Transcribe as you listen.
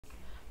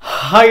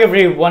Hi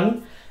everyone.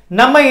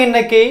 நம்ம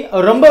இன்னைக்கு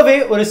ரொம்பவே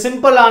ஒரு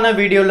சிம்பிளான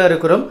வீடியோல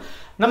இருக்குறோம்.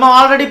 நம்ம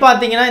ஆல்ரெடி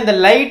பாத்தீங்கன்னா இந்த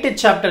லைட்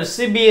சாப்டர்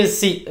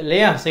CBSE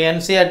இல்லையா? சோ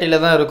NCERT ல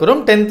தான்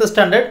இருக்குறோம். 10th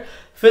ஸ்டாண்டர்ட்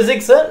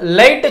பிசிக்ஸ்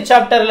லைட்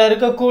சாப்டர்ல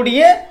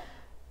இருக்கக்கூடிய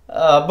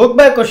புக்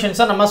பேக்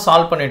क्वेश्चंस நம்ம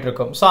சால்வ் பண்ணிட்டு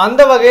இருக்கோம். சோ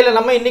அந்த வகையில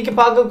நம்ம இன்னைக்கு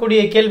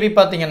பார்க்கக்கூடிய கேள்வி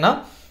பாத்தீங்கன்னா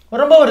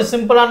ரொம்ப ஒரு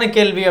சிம்பிளான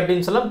கேள்வி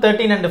அப்படினு சொல்லலாம்.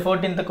 13 and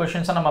 14th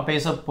क्वेश्चंस நம்ம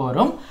பேச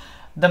போறோம்.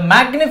 The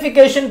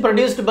magnification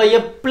produced by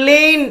a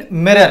plane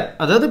mirror,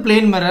 அதாவது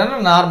plane mirror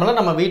நார்மலா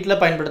நம்ம வீட்ல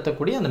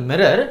பயன்படுத்தக்கூடிய அந்த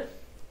mirror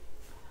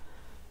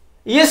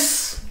is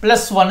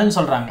 +1 ன்னு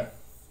சொல்றாங்க.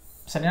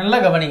 சரி நல்லா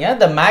கவனிங்க.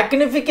 The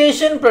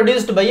magnification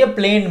produced by a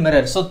plane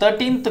mirror. So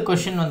 13th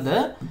question வந்து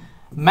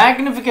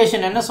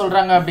magnification என்ன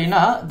சொல்றாங்க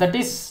அப்படினா that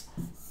is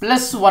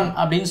 +1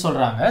 அப்படினு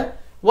சொல்றாங்க.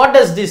 What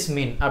does this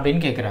mean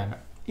அப்படினு கேக்குறாங்க.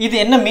 இது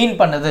என்ன மீன்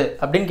பண்ணுது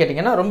அப்படினு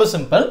கேட்டிங்கனா ரொம்ப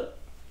சிம்பிள்.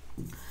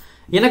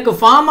 எனக்கு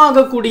ஃபார்ம்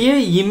ஆகக்கூடிய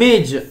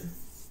இமேஜ்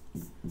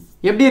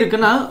எப்படி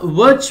இருக்குன்னா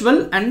virtual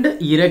and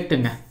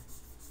erectங்க.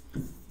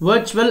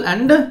 virtual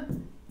and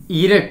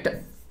erect.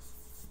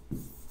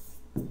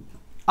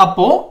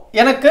 அப்போ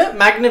எனக்கு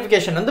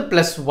magnification வந்து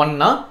 +1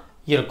 னா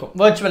இருக்கும்.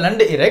 virtual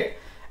and erect.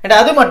 and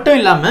அது மட்டும்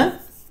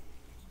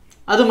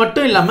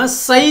இல்லாம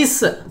size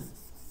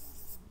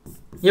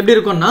எப்படி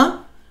இருக்கும்னா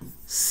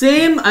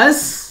same as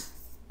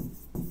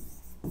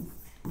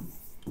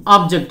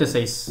object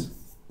size.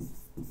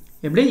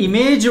 எப்படி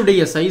இமேஜ்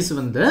உடைய சைஸ்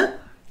வந்து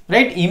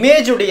ரைட்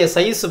இமேஜ் உடைய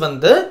சைஸ்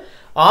வந்து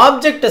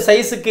ஆப்ஜெக்ட்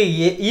சைஸ்க்கு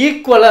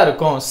ஈக்குவலா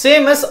இருக்கும்.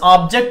 Same as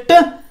object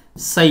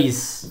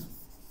size.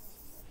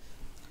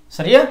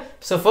 சரியா?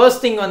 சோ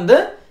ஃபர்ஸ்ட் திங் வந்து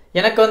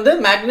எனக்கு வந்து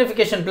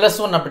மேக்னிஃபிகேஷன்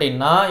 +1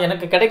 அப்படினா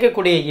எனக்கு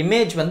கிடைக்கக்கூடிய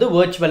இமேஜ் வந்து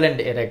virtual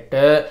and erect.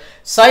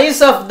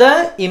 Size of the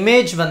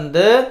image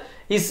வந்து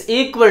is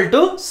equal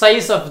to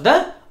size of the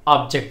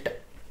object.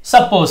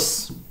 Suppose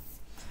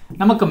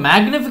நமக்கு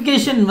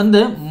மேக்னிஃபிகேஷன்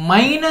வந்து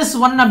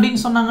 -1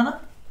 அப்படினு சொன்னாங்கன்னா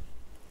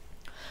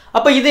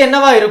அப்ப இது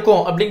என்னவா இருக்கும்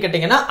அப்படினு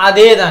கேட்டிங்கனா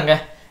அதேதாங்க.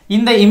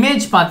 இந்த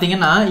இமேஜ்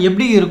பாத்தீங்கன்னா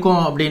எப்படி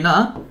இருக்கும் அப்படினா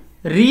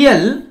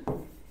ரியல்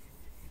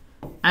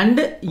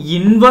அண்ட்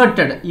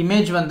இன்வெர்ட்டட்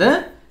இமேஜ் வந்து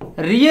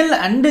ரியல்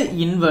அண்ட்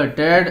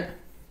இன்வெர்ட்டட்.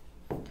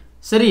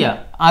 சரியா?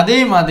 அதே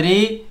மாதிரி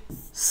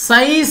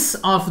சைஸ்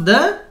ஆஃப் த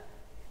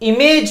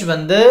இமேஜ்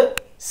வந்து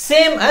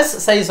same as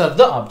size of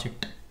the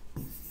object.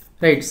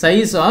 Right?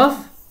 Size of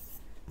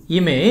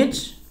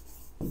image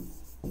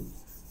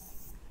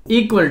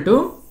equal to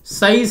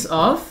size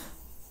of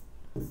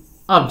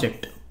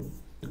object.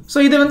 so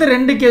இது வந்து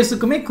ரெண்டு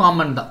கேஸுக்குமே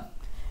காமன் தான்.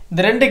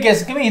 இந்த ரெண்டு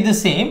கேஸுக்குமே இது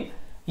சேம்.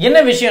 என்ன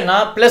விஷயம்னா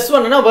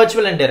 +1 னா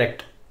virtual and direct,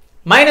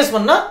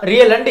 -1 னா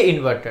real and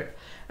inverted.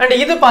 and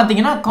இது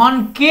பாத்தீங்கன்னா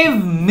concave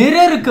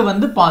mirrorக்கு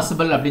வந்து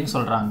possible அப்படினு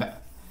சொல்றாங்க.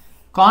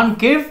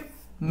 concave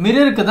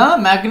mirrorக்கு தான்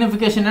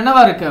magnification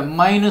என்னவா இருக்கு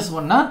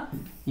 -1 னா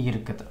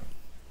இருக்குது.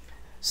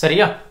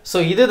 சரியா? சோ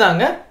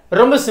இதுதாங்க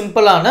ரொம்ப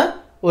சிம்பிளான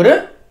ஒரு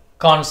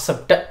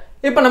கான்செப்ட்.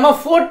 இப்போ நம்ம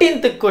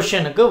 14th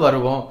क्वेश्चनக்கு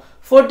வருவோம்.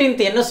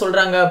 14th என்ன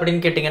சொல்றாங்க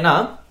அப்படினு கேட்டிங்கனா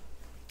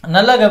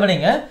நல்லா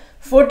கவனிங்க.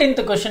 14th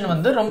क्वेश्चन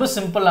வந்து ரொம்ப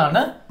சிம்பிளான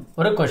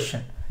ஒரு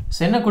क्वेश्चन. சோ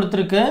என்ன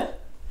கொடுத்திருக்கு?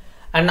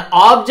 an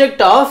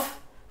object of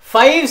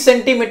 5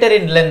 cm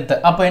in length.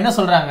 அப்ப என்ன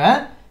சொல்றாங்க?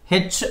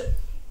 h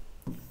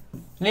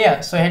இல்லையா?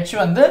 சோ h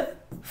வந்து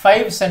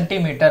 5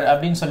 cm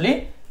அப்படினு சொல்லி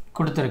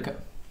கொடுத்திருக்கு.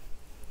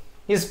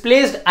 is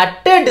placed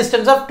at a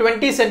distance of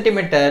 20 cm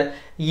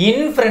in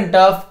front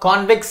of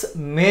convex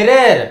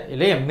mirror.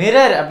 இல்லையா?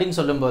 mirror அப்படினு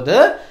சொல்லும்போது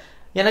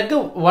எனக்கு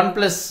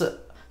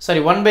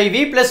 1/v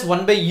plus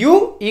 1/u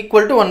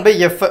equal to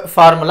 1/f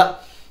formula.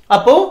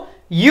 அப்போ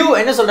u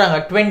என்ன சொல்றாங்க?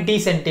 20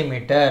 cm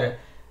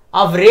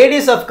of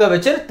radius of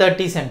curvature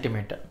 30 cm.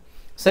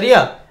 சரியா?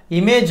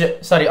 இமேஜ்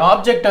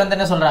ஆப்ஜெக்ட் வந்து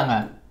என்ன சொல்றாங்க?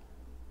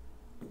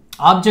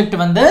 ஆப்ஜெக்ட்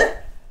வந்து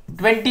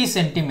 20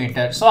 cm.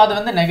 சோ அது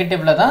வந்து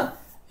நெகட்டிவ்ல தான்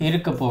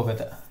இருக்க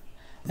போகுது.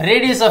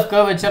 radius of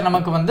curvature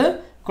நமக்கு வந்து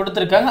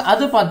கொடுத்திருக்காங்க.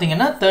 அது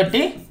பாத்தீங்கன்னா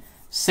 30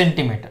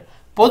 cm.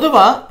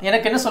 பொதுவா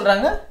எனக்கு என்ன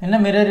சொல்றாங்க? என்ன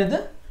மிரர் இது?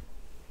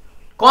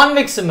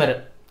 convex mirror.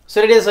 so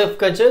radius of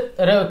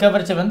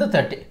curvature வந்து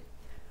 30.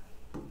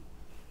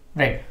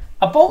 ரைட்?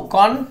 அப்போ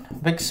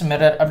convex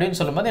mirror அப்படினு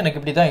சொல்லும்போது எனக்கு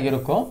இப்படி தான்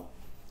இருக்கும்.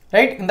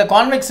 ரைட்? இந்த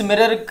convex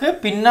mirrorக்கு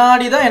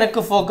பின்னாடி தான்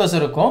எனக்கு ஃபோக்கஸ்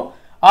இருக்கும்.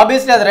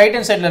 obviously அது ரைட்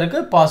ஹேண்ட் சைடுல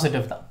இருக்கு,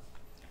 பாசிட்டிவ் தான்.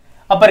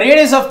 அப்ப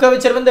radius of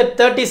curvature வந்து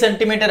 30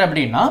 cm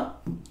அப்படினா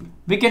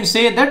we can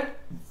say that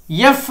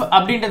f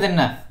அப்படின்றது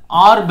என்ன?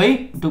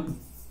 r/2.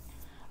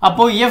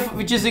 அப்போ f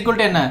which is equal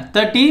to என்ன?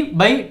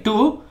 30/2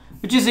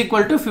 which is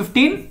equal to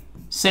 15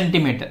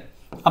 cm.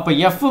 அப்போ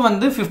f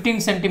வந்து 15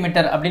 cm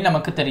அப்படி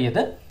நமக்கு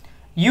தெரியுது.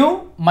 u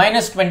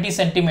 -20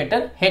 cm,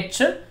 h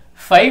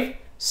 5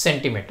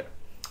 cm.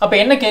 அப்ப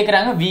என்ன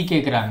கேக்குறாங்க? v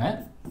கேக்குறாங்க,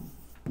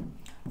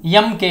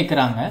 m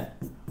கேக்குறாங்க,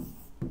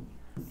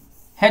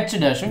 h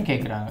டேஷும்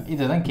கேக்குறாங்க.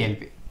 இதுதான்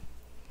கேள்வி.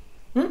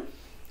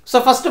 so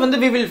first வந்து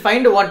we will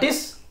find what is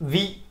v.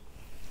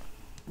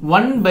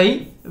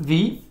 1/v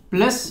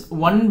plus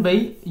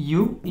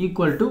 1/u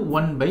equal to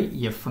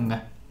 1/f ங்க.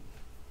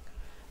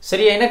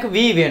 சரி, எனக்கு v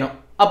வேணும்.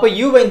 அப்ப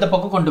u வை இந்த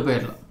பக்கம் கொண்டு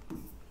போயிரலாம்.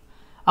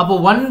 அப்போ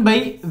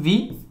 1/v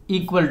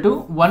equal to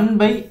 1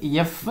 by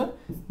f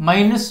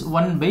minus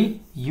 1 by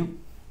u.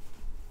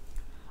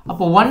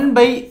 அப்போ 1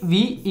 by v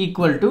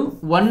equal to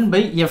 1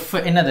 by f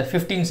என்னது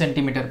 15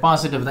 cm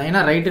பாசிட்டிவ் தான்,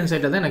 ஏன்னா ரைட் ஹேண்ட்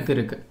சைடில் தான் எனக்கு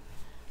இருக்கு.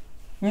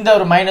 இந்த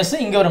ஒரு மைனஸ்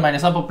இங்கே ஒரு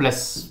மைனஸ், அப்போ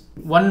ப்ளஸ்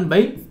 1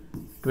 by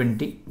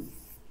 20.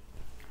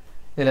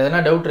 இதில்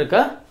எதனா டவுட்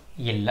இருக்கா?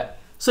 இல்லை.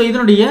 ஸோ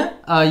இதனுடைய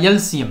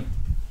எல்சிஎம்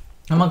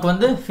நமக்கு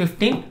வந்து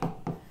 15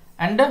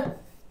 அண்ட்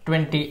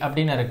 20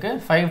 அப்படின்னு இருக்குது.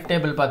 5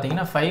 டேபிள்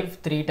பார்த்தீங்கன்னா 5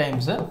 3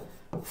 டைம்ஸு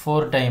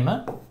 4 டைமு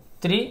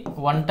 3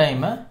 1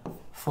 டைமு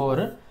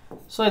 4.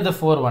 ஸோ இது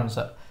 4 1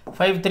 சார்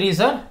 5 3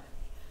 சார்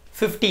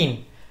 15.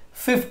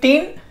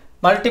 15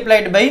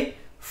 multiplied by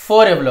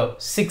 4 எவ்வளோ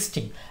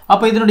 60.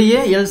 அப்போ இதனுடைய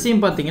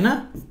எல்சிஎம் பார்த்தீங்கன்னா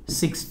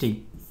 60.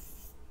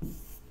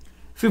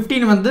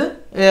 15 வந்து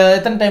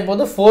எத்தனை டைம்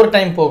போகுது? 4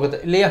 டைம் போகுது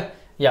இல்லையா?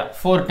 யா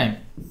 4 டைம்.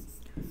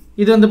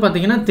 இது வந்து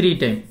பார்த்தீங்கன்னா 3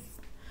 டைம்.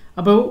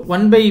 அப்போ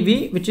 1 by v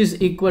which is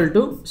equal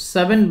to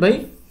 7 by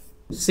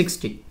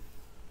 60.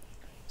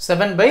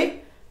 7 by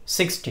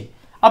 60.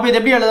 அப்போ இது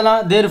எப்படி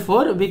எழுதலாம்?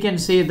 Therefore we can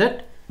say that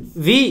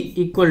v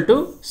equal to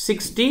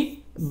 60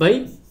 by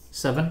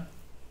 7.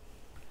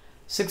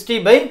 60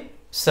 by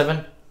 7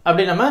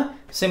 அப்படி நம்ம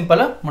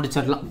சிம்பிளா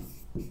முடிச்சிடலாம்.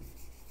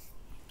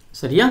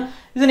 சரியா?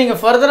 இது நீங்க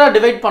ஃபர்தரா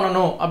டிவைட்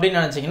பண்ணணும் அப்படின்னு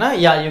நினைச்சீங்கன்னா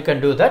yeah you can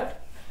do that.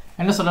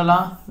 என்ன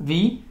சொல்லலாம்? v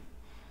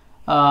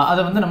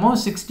அதை வந்து நம்ம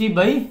 60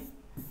 by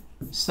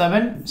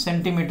 7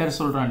 சென்டிமீட்டர்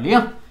சொல்றோம் இல்லையா?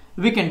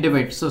 we can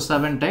divide. so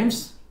 7 times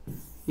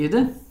இது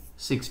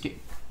 60.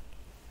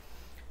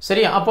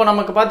 சரியா? அப்போ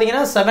நமக்கு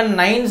பார்த்தீங்கன்னா 7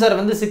 9s are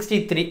வந்து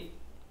 63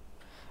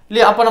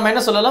 இல்லையா? அப்போ நம்ம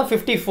என்ன சொல்லலாம்?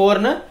 54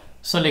 னு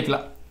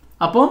சொல்லிக்கலாம்.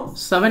 அப்போ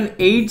 7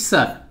 8s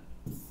are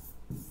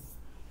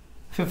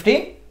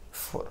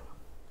 54.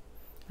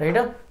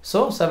 ரைட்டா? ஸோ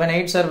 7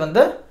 8s are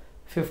வந்து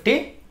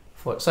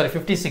 54 சாரி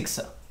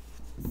 56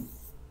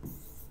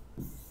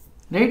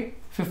 ரைட்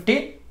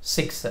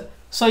 56.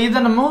 ஸோ இதை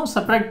நம்ம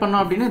சப்ராக்ட்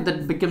பண்ணோம் அப்படின்னா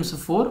தட் பிகம்ஸ்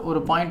 4. ஒரு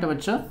பாயிண்ட்டை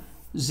வச்சா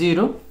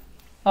 0.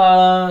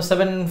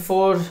 7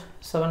 4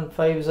 7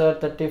 5s are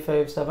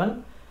 35 7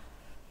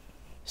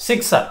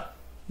 6 are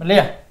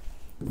இல்லையா?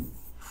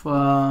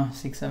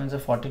 6 7s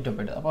are 42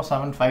 போய்ட்டு. அப்போ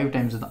 7 5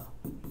 டைம்ஸ் தான்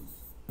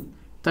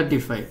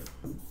 35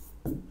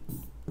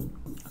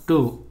 2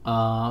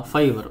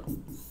 5 வரும்.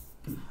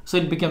 ஸோ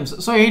இட் பிகம்ஸ்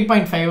ஸோ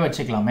 8.5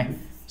 வச்சுக்கலாமே.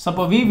 ஸோ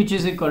அப்போ v which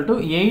is equal to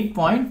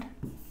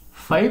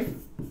 8.5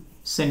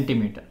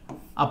 centimetre.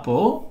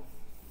 அப்போது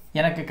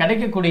எனக்கு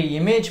கிடைக்கக்கூடிய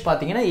இமேஜ்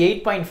பார்த்தீங்கன்னா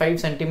 8.5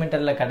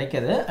 சென்டிமீட்டரில்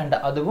கிடைக்கிது. அண்ட்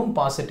அதுவும்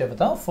பாசிட்டிவ்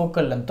தான்,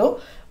 ஃபோக்கல் லென்த்தும்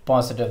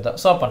பாசிட்டிவ் தான்.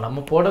 ஸோ அப்போ நம்ம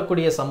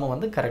போடக்கூடிய சம்மு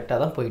வந்து கரெக்டாக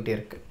தான் போயிட்டே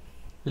இருக்கு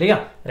இல்லையா?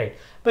 ரைட்.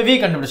 இப்போ v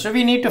கண்டுபிடிச்சோம்.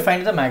 we need to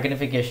find the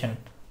magnification.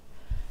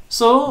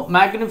 so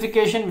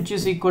magnification which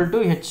is equal to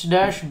h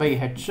dash by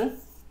h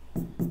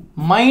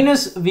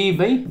minus v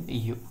by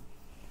u.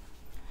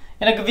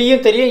 எனக்கு v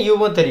யும் தெரியும்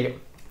u-வும் தெரியும்.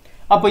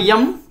 அப்போ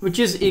m which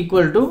is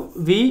equal to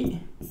v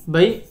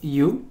by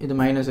u, இது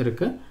minus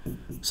இருக்கு.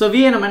 So v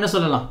நம்ம என்ன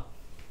சொல்லலாம்?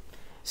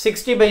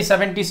 60 by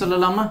 70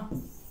 சொல்லலாமா?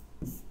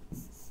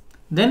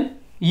 தென்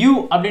u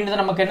அப்படின்றது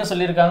நமக்கு என்ன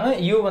சொல்லியிருக்காங்க?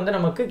 u வந்து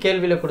நமக்கு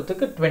கேள்வியில்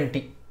கொடுத்துக்கு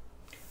 20.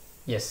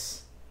 எஸ்,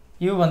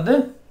 u வந்து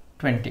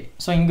 20.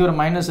 ஸோ இங்கே ஒரு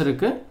மைனஸ்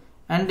இருக்கு.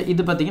 அண்ட்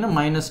இது பார்த்தீங்கன்னா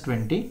minus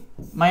 20.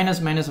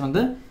 மைனஸ் மைனஸ்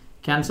வந்து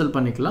கேன்சல்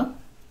பண்ணிக்கலாம்.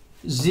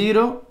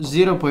 0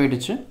 0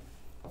 போயிடுச்சு.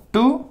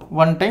 2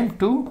 1 டைம்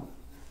 2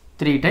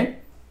 3 டைம்.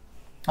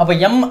 அப்போ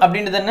m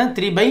அப்படின்றது என்ன?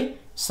 3 by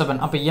 7.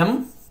 அப்போ m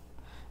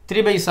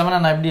 3 by 7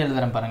 நான் எப்படி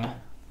எழுதுறேன் பாருங்க.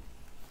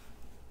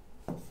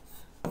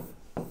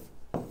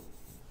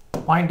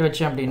 பாயிண்ட்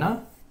வச்சு அப்படின்னா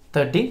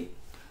 30.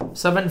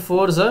 7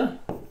 4s are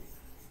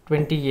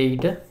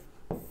 28.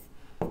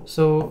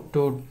 so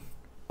 2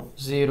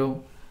 0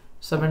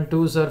 7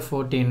 2s are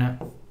 14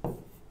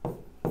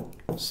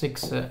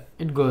 6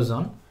 it goes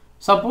on.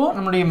 So அப்போது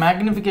நம்மளுடைய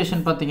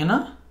மேக்னிஃபிகேஷன் பார்த்தீங்கன்னா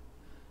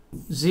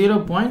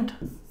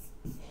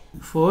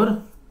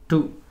 0.42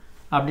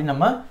 அப்படி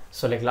நம்ம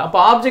சொல்லிக்கலாம். அப்போ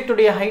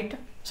ஆப்ஜெக்டுடைய height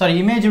sorry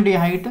இமேஜுடைய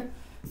height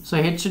so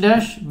h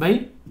dash by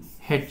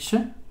h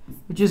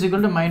which is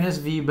equal to minus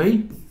v by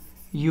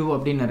u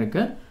அப்படின்னு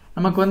இருக்கு.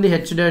 நமக்கு வந்து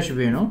h dash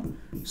வேணும்.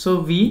 So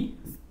v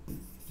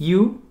u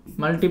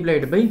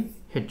multiplied by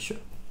h.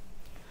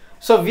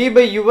 So v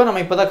by u நம்ம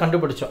இப்போ தான்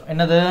கண்டுபிடிச்சோம்.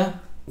 என்னது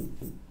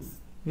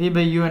v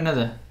by u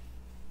என்னது?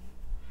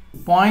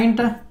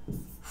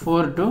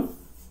 0.42.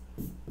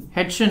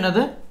 h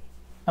என்னது?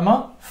 நம்ம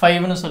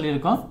 5னு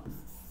சொல்லியிருக்கோம்.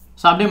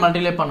 ஸோ அப்படியே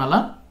மல்டிப்ளை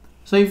பண்ணலாம்.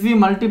 So if we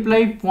multiply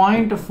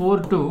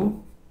 0.42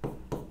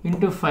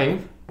 into 5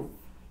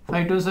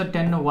 5 2s are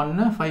 10 1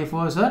 5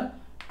 4s are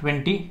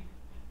 20.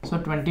 So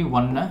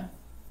 21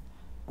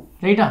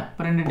 ரைட்டா?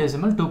 இப்போ 2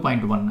 டெசிமல்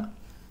 2.1.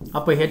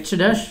 அப்போ h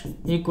dash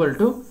equal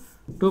to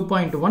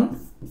 2.1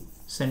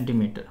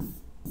 centimetre.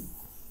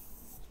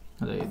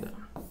 அது இது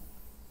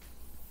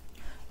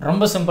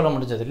ரொம்ப சிம்பிளாக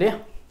முடிஞ்சது இல்லையா?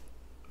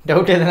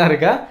 டவுட் எதுனா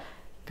இருக்கா?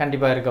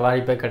 கண்டிப்பாக இருக்க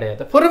வாய்ப்பே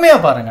கிடையாது. பொறுமையாக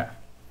பாருங்கள்.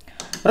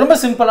 ரொம்ப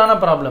சிம்பிளான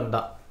ப்ராப்ளம்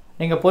தான்.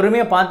 நீங்கள்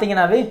பொறுமையாக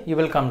பார்த்தீங்கன்னாவே you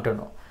will come to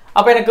know.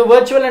 அப்போ எனக்கு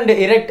வர்ச்சுவல் அண்ட்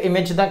டிரெக்ட்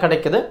இமேஜ் தான்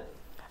கிடைக்குது.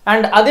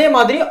 அண்ட் அதே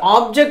மாதிரி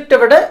ஆப்ஜெக்டை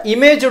விட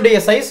இமேஜுடைய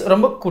சைஸ்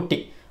ரொம்ப குட்டி.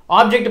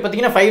 ஆப்ஜெக்ட்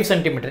பார்த்தீங்கன்னா 5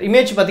 சென்டிமீட்டர்,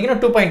 இமேஜ் பார்த்தீங்கன்னா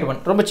 2.1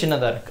 ரொம்ப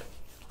சின்னதாக இருக்குது.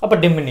 அப்போ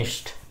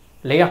diminished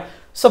இல்லையா?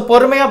 ஸோ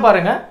பொறுமையாக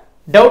பாருங்கள்.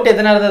 டவுட்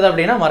எதனா இருந்தது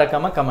அப்படின்னா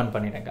மறக்காமல் கமெண்ட்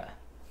பண்ணிடுங்க.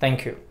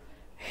 Thank you.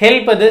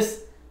 Help this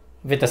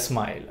with a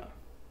smile.